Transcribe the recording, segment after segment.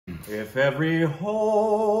If every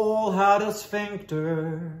hole had a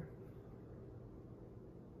sphincter.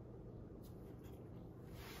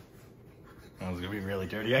 That was gonna be really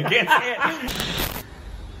dirty. I can't say it.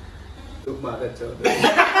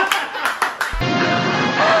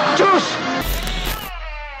 Juice!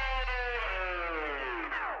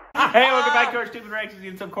 Hey, welcome back to our stupid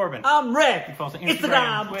reactions. I'm Corbin. I'm Rick. You follow us on It's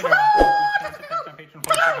Instagram, the Twitter.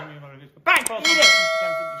 Bang! Follow us Eat on it.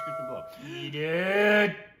 description below. Eat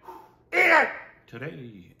it. Eat it.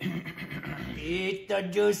 Today. Eat the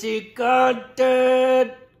juicy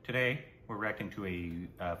content. Today, we're reacting to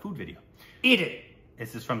a food video. Eat it.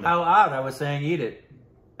 This is from the How odd, I was saying eat it.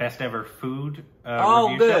 best ever food Oh,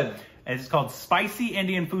 review good. show. And it's called Spicy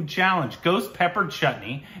Indian Food Challenge. Ghost Pepper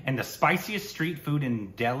Chutney and the spiciest street food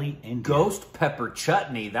in Delhi, India. Ghost pepper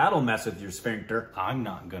chutney. That'll mess with your sphincter. I'm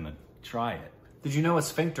not gonna try it. Did you know a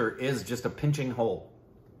sphincter is just a pinching hole?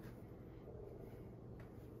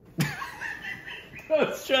 I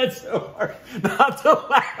was trying so hard not to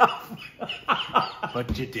laugh.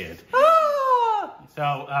 But you did.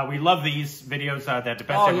 So we love these videos that the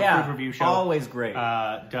best ever food review show always great.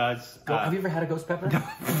 Does. Have you ever had a ghost pepper?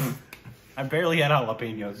 I barely had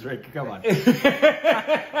jalapenos, Rick. Come on.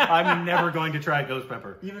 I'm never going to try ghost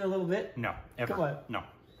pepper. Even a little bit? No, ever. Come on. No.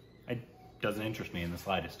 It doesn't interest me in the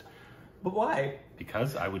slightest. But why?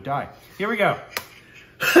 Because I would die. Here we go.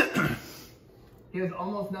 There's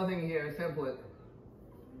almost nothing here. Sample it.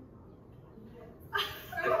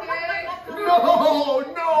 No,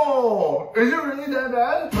 no! Is it really that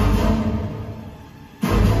bad?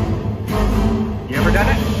 You ever done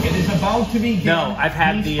it? It is about to be No, I've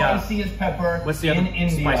had the spiciest pepper what's the in other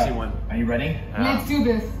India. spicy one? Are you ready? Let's do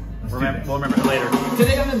this. We'll remember it later.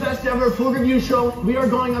 Today on the best ever food review show, we are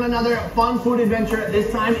going on another fun food adventure,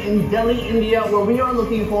 this time in Delhi, India, where we are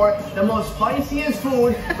looking for the most spiciest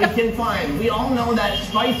food we can find. We all know that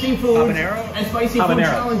spicy food and spicy food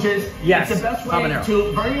challenges, yes, it's the best way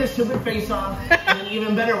to burn your stupid face off, and an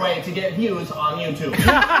even better way to get views on YouTube.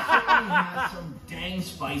 Has some dang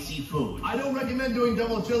spicy food. I don't recommend doing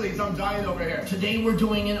double chilies, I'm dying over here. Today we're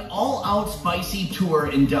doing an all-out spicy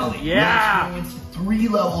tour in Delhi. Yeah! We'll experience 3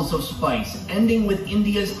 levels of spice, ending with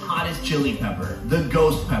India's hottest chili pepper, the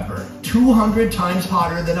ghost pepper, 200 times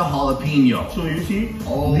hotter than a jalapeno. So you see,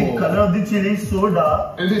 the color of the chili is so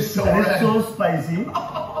dark. It is so and red. it's so spicy.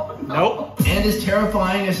 Nope. And as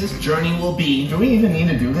terrifying as this journey will be, do we even need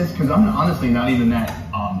to do this? Because I'm honestly not even that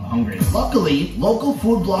hungry. Luckily, local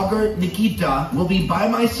food blogger Nikita will be by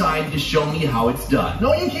my side to show me how it's done.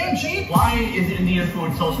 No, you can't cheat. Why is Indian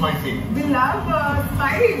food so spicy? We love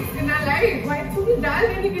spice in our life. Why food is dal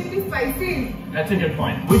when it can be spicy? That's a good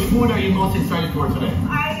point. Which food are you most excited for today?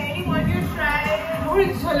 I really want you to try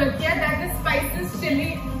Rohit Jholakia. That is spiciest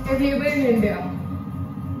chili available in India.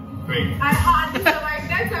 Great. I hardly survived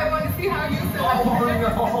that, so I want to see how you survive.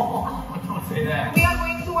 Oh no, don't say that. We are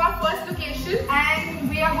going to our first location and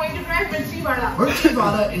we are going to try mirchi vada. Mirchi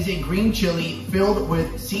vada is a green chili filled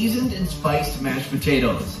with seasoned and spiced mashed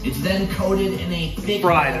potatoes. It's then coated in a thick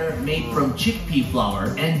batter made from chickpea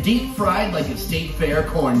flour and deep fried like a state fair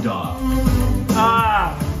corn dog.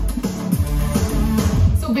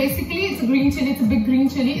 So basically, it's a green chili. It's a big green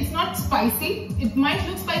chili. It's not spicy. It might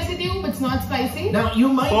look spicy to you, but it's not spicy. Now, you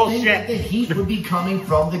might think that the heat would be coming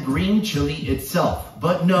from the green chili itself.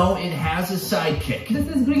 But no, it has a sidekick. This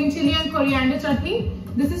is green chili and coriander chutney.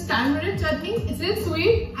 This is tamarind chutney. It's a little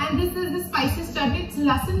sweet. And this is the spiciest chutney. It's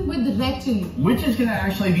lasan with red chili. Which is going to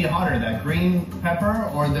actually be hotter, that green pepper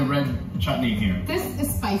or the red chutney here? This is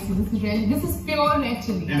spicy. This is red. This is pure red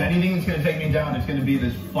chili. If anything that's going to take me down, it's going to be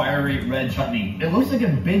this fiery red chutney. It looks like a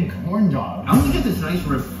big corn dog. I'm going to get this nice,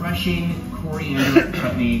 refreshing coriander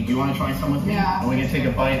chutney. Do you want to try some with me? Yeah. And we're going to take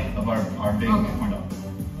a bite of our big corn dog.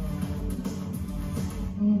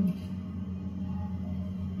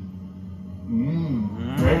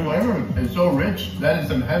 Great flavor. It's so rich. That is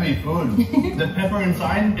some heavy food. The pepper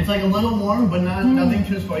inside, it's like a little warm, but nothing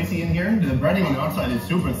too spicy in here. The breading on the outside is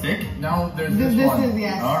super thick. Now there's this one. This is,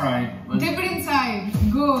 yes. All right. Dip it inside.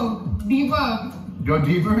 Go deeper. Go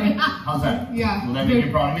deeper? How's that? Yeah. Will that make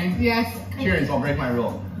you proud of me? Yes. Cheers, I'll break my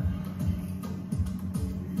rule.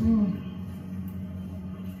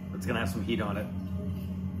 It's gonna have some heat on it.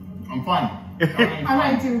 I'm fine. I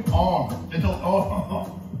like too.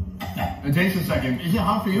 It takes a second. Is it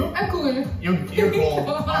hot for you? I'm cool. You're cool.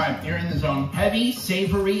 Alright, you're in the zone. Heavy,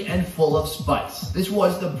 savory, and full of spice. This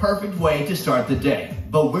was the perfect way to start the day.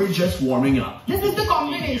 But we're just warming up. This is the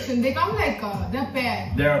combination. They come like they're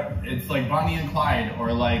paired. It's like Bonnie and Clyde,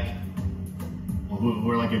 or like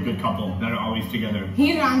we're like a good couple that are always together.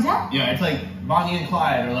 He Ranja? Yeah, it's like Bonnie and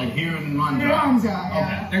Clyde, or like Hero and Ranja. Ranja,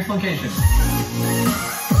 yeah. Okay, next location.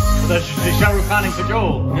 the Shah Rukh Khan and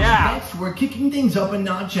Kajol. Yeah. Next, we're kicking things up a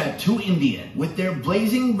notch at 2 Indian with their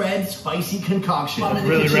blazing red spicy concoction. I'm in the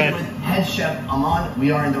Really kitchen red. with head chef Ahmad.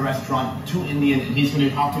 We are in the restaurant 2 Indian, and he's going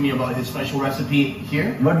to talk to me about his special recipe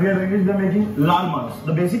here. What we are doing is we are making lal mas.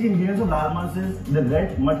 The basic ingredients of lal mas is the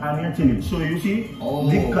red matania chili. So you see,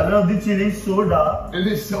 the color of the chili is so dark. It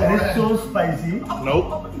is so and red. it's so spicy.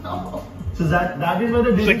 Nope. So that is where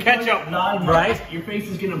the dish The is ketchup, called lal mas. Right? Your face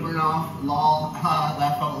is gonna burn off. Lol.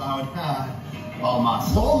 Laugh out loud. Lol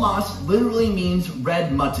mas. Lol mas literally means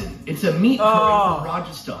red mutton. It's a meat curry from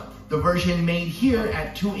Rajasthan. The version made here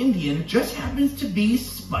at 2 Indian just happens to be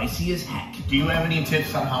spicy as heck. Do you have any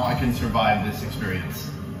tips on how I can survive this experience?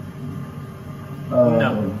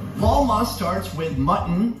 No. Lal mas starts with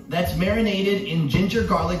mutton that's marinated in ginger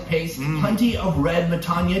garlic paste, plenty of red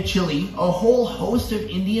matania chili, a whole host of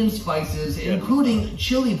Indian spices, including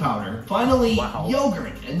chili powder. Finally,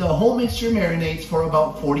 yogurt, and the whole mixture marinates for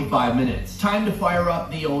about 45 minutes. Time to fire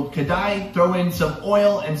up the old kadai, throw in some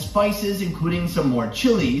oil and spices, including some more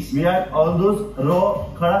chilies. We add all those raw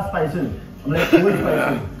khada spices. Like whole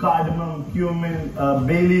spices, cardamom, cumin,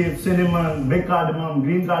 bay leaf, cinnamon, big cardamom,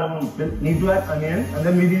 green cardamom. We need to add onion, and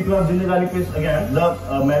then we need to have ginger garlic paste again. The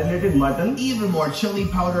marinated mutton. Even more chili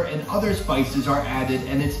powder and other spices are added,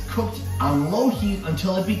 and it's cooked on low heat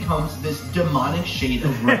until it becomes this demonic shade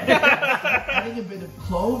of red. Adding a bit of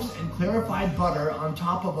cloves and clarified butter on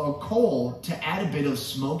top of a coal to add a bit of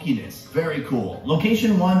smokiness. Very cool.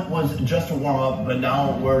 Location 1 was just a warm up, but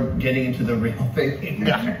now we're getting into the real thing.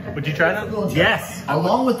 Would you try that? Yes.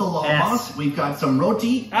 Along with the lal Yes. mas, we've got some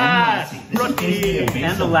roti and lassi. This is basically a base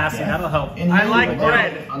And the of lassi, death. that'll help. In I here, like right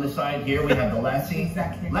bread. down on the side here, we have the lassi.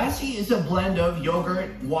 Exactly. Lassi is a blend of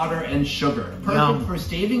yogurt, water, and sugar. Perfect Yum. for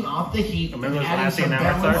staving off the heat and Remember those adding lassi some and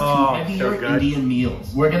balance Amritsar? to Oh, heavier so good. Indian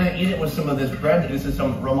meals. We're gonna eat it with some of this bread. This is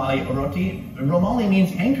some romali roti. Romali means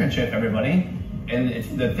handkerchief, everybody. And it's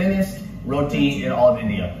the thinnest roti in all of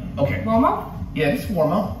India. Okay. Warm up? Yeah, just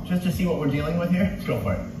warm up, just to see what we're dealing with here. Let's go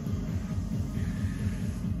for it.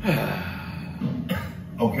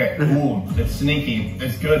 Okay, ooh, it's sneaky,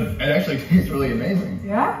 it's good. It actually tastes really amazing.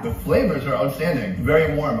 Yeah? The flavors are outstanding,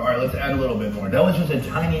 very warm. All right, let's add a little bit more. That was just a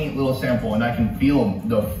tiny little sample, and I can feel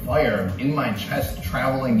the fire in my chest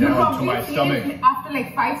traveling You down to probably my feel stomach. it after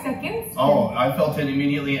like 5 seconds. Oh, I felt it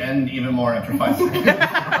immediately and even more after 5 seconds.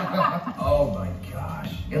 Oh my gosh.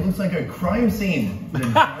 It looks like a crime scene. The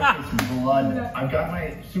darkest blood. I've got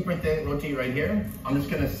my super thin roti right here. I'm just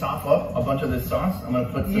gonna sop up a bunch of this sauce. I'm gonna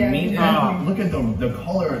put some meat in. Look at the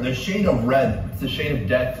color, the shade of red. It's the shade of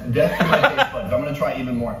death. Death to my taste buds. I'm gonna try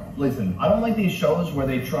even more. Listen, I don't like these shows where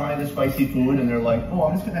they try the spicy food and they're like, oh,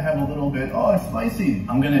 I'm just gonna have a little bit. Oh, it's spicy.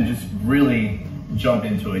 I'm gonna just really jump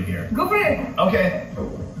into it here. Go for it. Okay.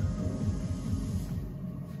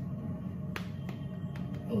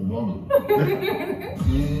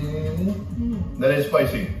 That is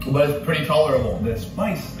spicy, but it's pretty tolerable. The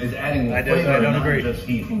spice is adding the flavor, I don't not agree. just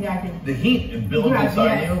heat. Exactly. The heat is built Right,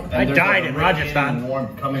 inside yeah. you. And I there's died a in radiating Rajasthan.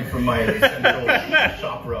 warmth coming from my central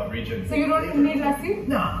chakra region. So you don't need lassi?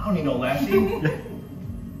 Nah, I don't need no lassi.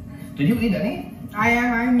 Did you eat any?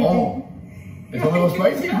 I'm eating. Oh, it's a little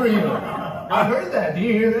spicy for you. I heard that. Do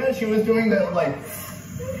you hear that? She was doing that like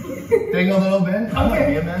thing a little bit. I might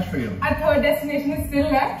be a match for you. Our third destination is still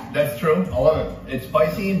left. That's true. I love it. It's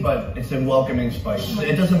spicy, but it's a welcoming spice.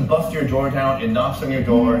 It doesn't bust your door down. It knocks on your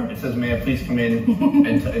door. It says, may I please come in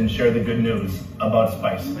and share the good news about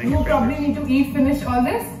spice. You probably need to finish all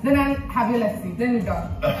this, then I'll have your lassi. Then we're done.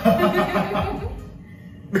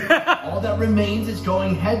 All that remains is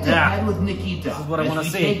going head to head with Nikita This is what I as wanna we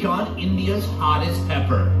see. take on India's hottest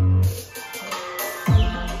pepper.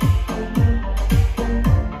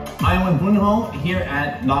 I am with Bunho here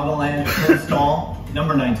at Nagaland food stall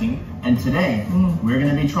number 19. And today, we're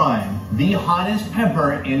gonna be trying the hottest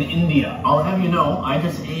pepper in India. I'll have you know, I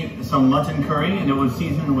just ate some mutton curry and it was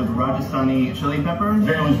seasoned with Rajasthani chili pepper.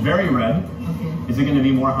 It was very red. Is it gonna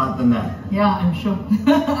be more hot than that? Yeah, I'm sure.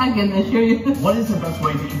 I can assure you. What is the best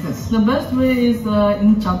way to eat this? The best way is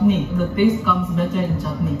in chutney. The taste comes better in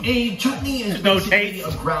chutney. A chutney is No basically taste.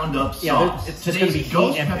 a ground up sauce. Yeah, it's just gonna be Today's heat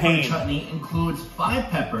ghost and pepper pain. chutney includes 5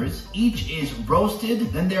 peppers. Each is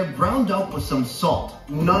roasted, then they're ground up with some salt.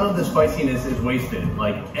 None of the spiciness is wasted.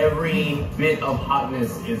 Like every bit of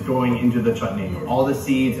hotness is going into the chutney. All the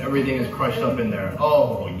seeds, everything is crushed up in there.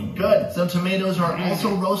 Oh, good. Some tomatoes are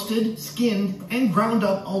also roasted, skinned, and ground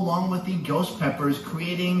up along with the ghost peppers,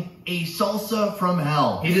 creating a salsa from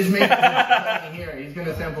hell. He just made it here. He's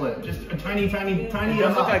gonna sample it. Just a tiny. It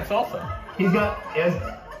does look like salsa.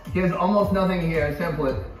 He has almost nothing here. Sample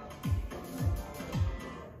it.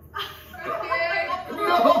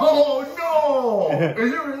 No. it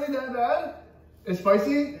really that bad? It's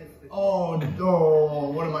spicy? Oh,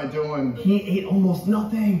 no, what am I doing? He ate almost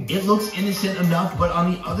nothing. It looks innocent enough, but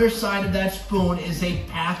on the other side of that spoon is a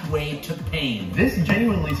pathway to pain. This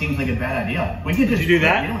genuinely seems like a bad idea. We could just you do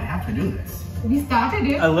that? You don't have to do this. We started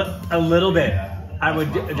it. A little bit. I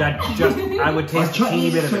would taste a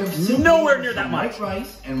teeny bit of it. Nowhere near that much. White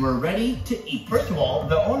rice, and we're ready to eat. First of all,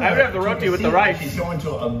 the owner... I would have the roti with the rice. She's going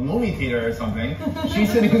to a movie theater or something.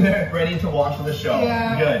 She's sitting there ready to watch the show.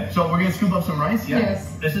 Yeah. Good. So we're going to scoop up some rice? Yeah?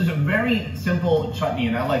 Yes. This is a very simple chutney,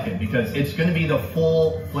 and I like it because it's going to be the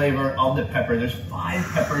full flavor of the pepper. There's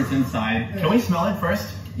 5 peppers inside. Can we smell it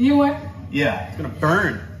first? You what? Yeah. It's gonna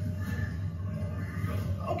burn.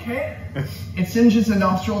 Okay. It singes the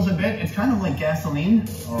nostrils a bit. It's kind of like gasoline.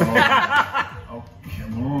 Oh, okay.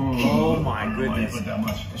 Oh my goodness. Put that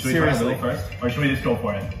much. Should Seriously. we try a little first? Or should we just go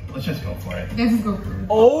for it? Let's just go for it. Let's just go for it.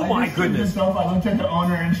 Oh I my just took goodness. this up, I looked at the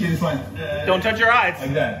owner and she just went, Don't touch your eyes.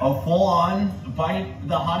 like that. A full-on bite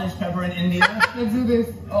the hottest pepper in India. Let's do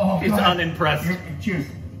this. Oh, He's God. unimpressed. Cheers.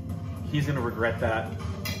 He's gonna regret that.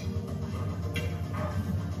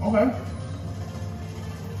 Okay.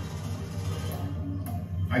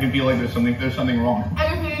 I can feel like there's something wrong. I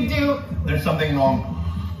can feel it too. There's something wrong.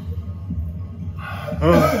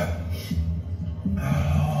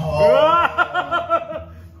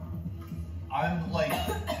 I'm like,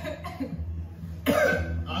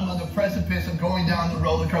 I'm on the precipice of going down the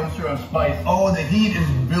roller coaster of spice. Oh, the heat is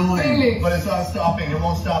building, Really? but it's not stopping. It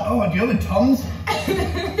won't stop. Oh, do you have a Tums?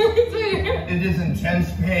 It's weird. It is intense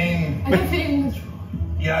pain. I can feel it.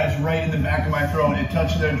 Yeah, it's right in the back of my throat. It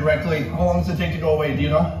touched there directly. How long does it take to go away? Do you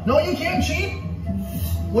know? No, you can't cheat.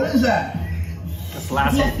 What is that? That's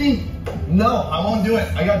last one. No, I won't do it.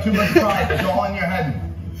 I got too much pride. It's all in your head.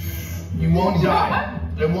 You won't die.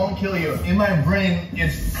 It won't kill you. In my brain,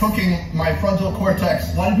 it's cooking my frontal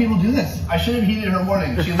cortex. Why do people do this? I should have heeded her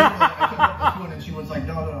warning. She literally, I took up the spoon and she was like,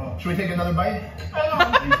 no. Should we take another bite?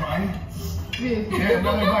 Are you trying? Yeah,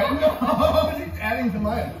 another bite. No, she's adding to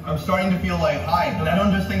mine. I'm starting to feel like high, but I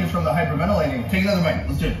don't just think it's from the hyperventilating. Take another bite.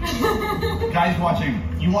 Let's do it. Guys watching,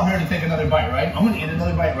 you want her to take another bite, right? I'm gonna eat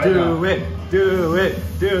another bite right now. Do it.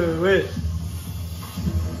 Do it.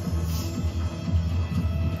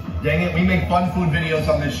 Dang it, we make fun food videos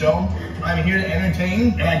on this show. I'm here to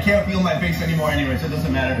entertain, and I can't feel my face anymore anyway, so it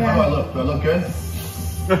doesn't matter. How do I look? Do I look good?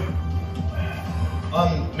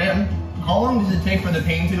 Ma'am, how long does it take for the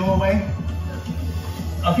pain to go away?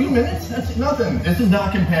 A few minutes? That's nothing. This does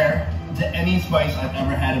not compare to any spice I've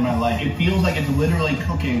ever had in my life. It feels like it's literally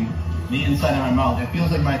cooking the inside of my mouth. It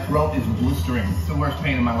feels like my throat is blistering. It's the worst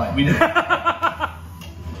pain in my life. We did it.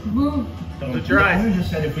 Boo. Don't touch your The eyes. owner just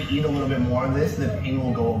said if we eat a little bit more of this, the pain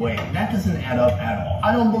will go away. That doesn't add up at all.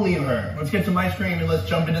 I don't believe her. Let's get some ice cream and let's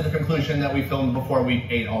jump into the conclusion that we filmed before we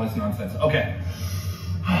ate all this nonsense. Okay.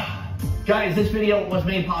 Guys, this video was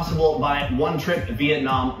made possible by One Trip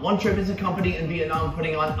Vietnam. One Trip is a company in Vietnam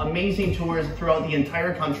putting on amazing tours throughout the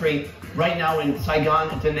entire country. Right now in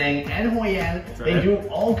Saigon, Da Nang, and Hoi An, they do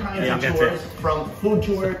all kinds of that's tours, from food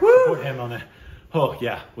tours. Put him on it. Oh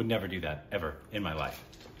yeah, would never do that ever in my life.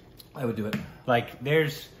 I would do it. Like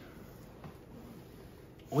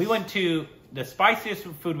we went to, the spiciest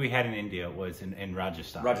food we had in India was in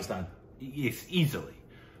Rajasthan. Rajasthan. It's easily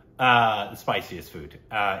the spiciest food.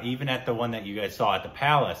 Even at the one that you guys saw at the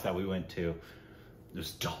palace that we went to, it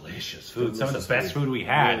was delicious food. Some of the best food we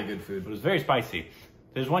had. Really good food. It was very spicy.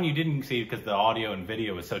 There's one you didn't see because the audio and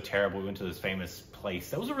video was so terrible. We went to this famous place.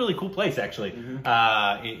 That was a really cool place, actually, in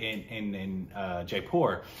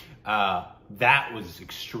Jaipur. That was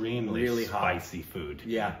extremely Really spicy food.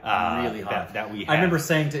 Yeah, really hot. That we had. I remember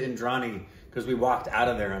saying to Indrani, because we walked out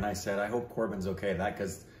of there, and I said, I hope Corbin's okay.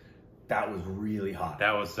 Because that was really hot.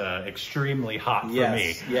 That was extremely hot for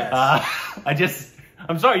Yes, me. yes.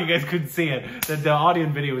 I'm sorry you guys couldn't see it. The audio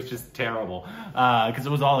and video was just terrible because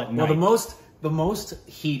it was all at night. Well, the most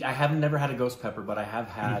heat, I have never had a ghost pepper, but I have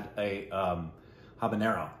had a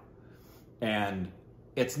habanero. And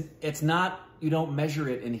it's not, you don't measure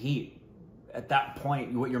it in heat. At that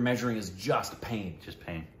point, what you're measuring is just pain. Just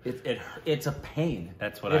pain. It's a pain.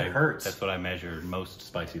 That's what it hurts. That's what I measure most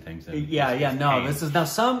spicy things in. Yeah. No, pain. this is now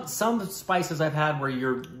some spices I've had where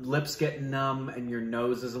your lips get numb and your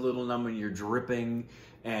nose is a little numb and you're dripping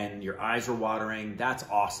and your eyes are watering. That's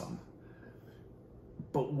awesome.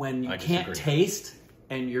 But when you can't taste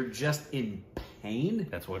and you're just in pain,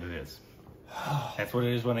 That's what it is. That's what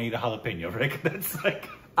it is when I eat a jalapeno, Rick. That's like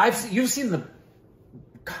you've seen the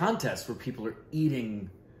contest where people are eating.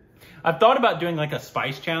 I've thought about doing like a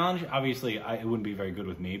spice challenge. Obviously, it wouldn't be very good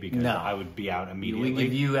with me because I would be out immediately. We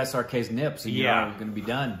give you SRK's nips and you're going to be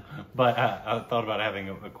done. But I thought about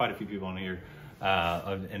having quite a few people on here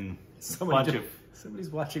and a bunch of. Somebody's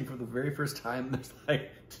watching for the very first time. There's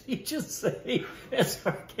like, did he just say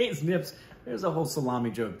SRK's nips? There's a whole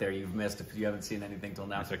salami joke there you've missed if you haven't seen anything till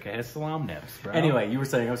now. SRK has salam nips, bro. Anyway, you were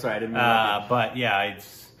saying, I'm sorry, I didn't mean but yeah,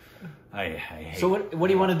 I hate. So what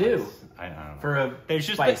do you want to do? I don't know. For a there's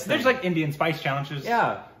just spice there's thing? like Indian spice challenges.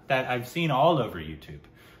 Yeah. That I've seen all over YouTube.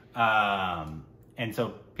 And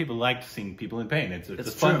so people like seeing people in pain. It's a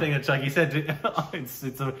fun thing. It's like you said, it's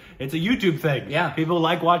a YouTube thing. Yeah. People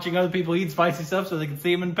like watching other people eat spicy stuff so they can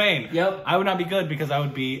see them in pain. Yep. I would not be good because I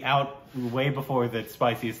would be out way before the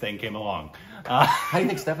spiciest thing came along. How do you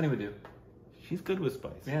think Stephanie would do? She's good with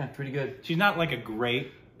spice. Yeah, pretty good. She's not like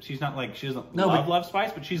she doesn't No, love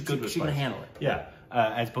spice, but she's good with She spice. can handle it. Yeah.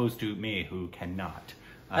 As opposed to me, who cannot.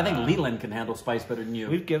 I think Leland can handle spice better than you.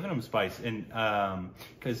 We've given him spice, and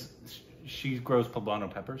because she grows poblano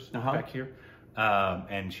peppers back here,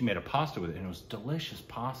 and she made a pasta with it, and it was delicious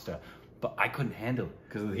pasta. But I couldn't handle it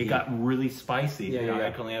because it got really spicy.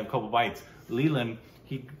 I could only have a couple bites. Leland,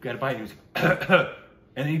 he got a bite, and he was,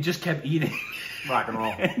 and he just kept eating. Rock and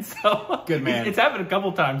roll. And so good man. It's happened a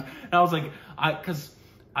couple times, and I was like, because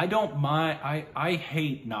I don't mind. I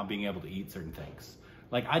hate not being able to eat certain things.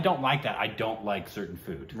 Like, I don't like that. I don't like certain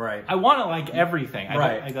food. Right. I want to like everything.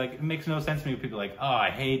 Right. It makes no sense to me when people are like, oh, I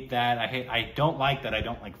hate that. I don't like that. I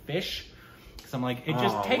don't like fish. Because I'm like, it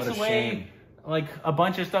just takes away like a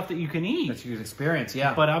bunch of stuff that you can eat. That you can experience,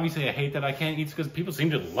 yeah. But obviously I hate that I can't eat because people seem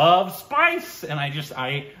to love spice. And I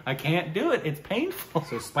can't do it. It's painful.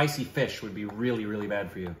 So spicy fish would be really, really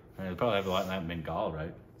bad for you. They probably have a lot of that in Bengal,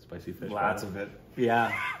 right? Spicy fish. Lots of it.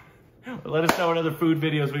 Yeah. Let us know what other food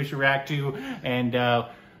videos we should react to, and don't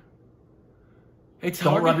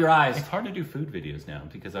rub your eyes. It's hard to do food videos now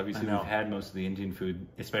because obviously we've had most of the Indian food,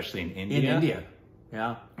 especially in India. In India,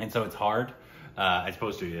 yeah. And so it's hard, as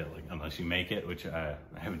opposed to like unless you make it, which I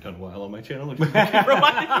haven't done well on my channel. Which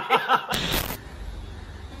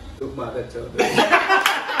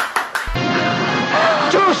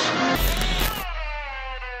Juice.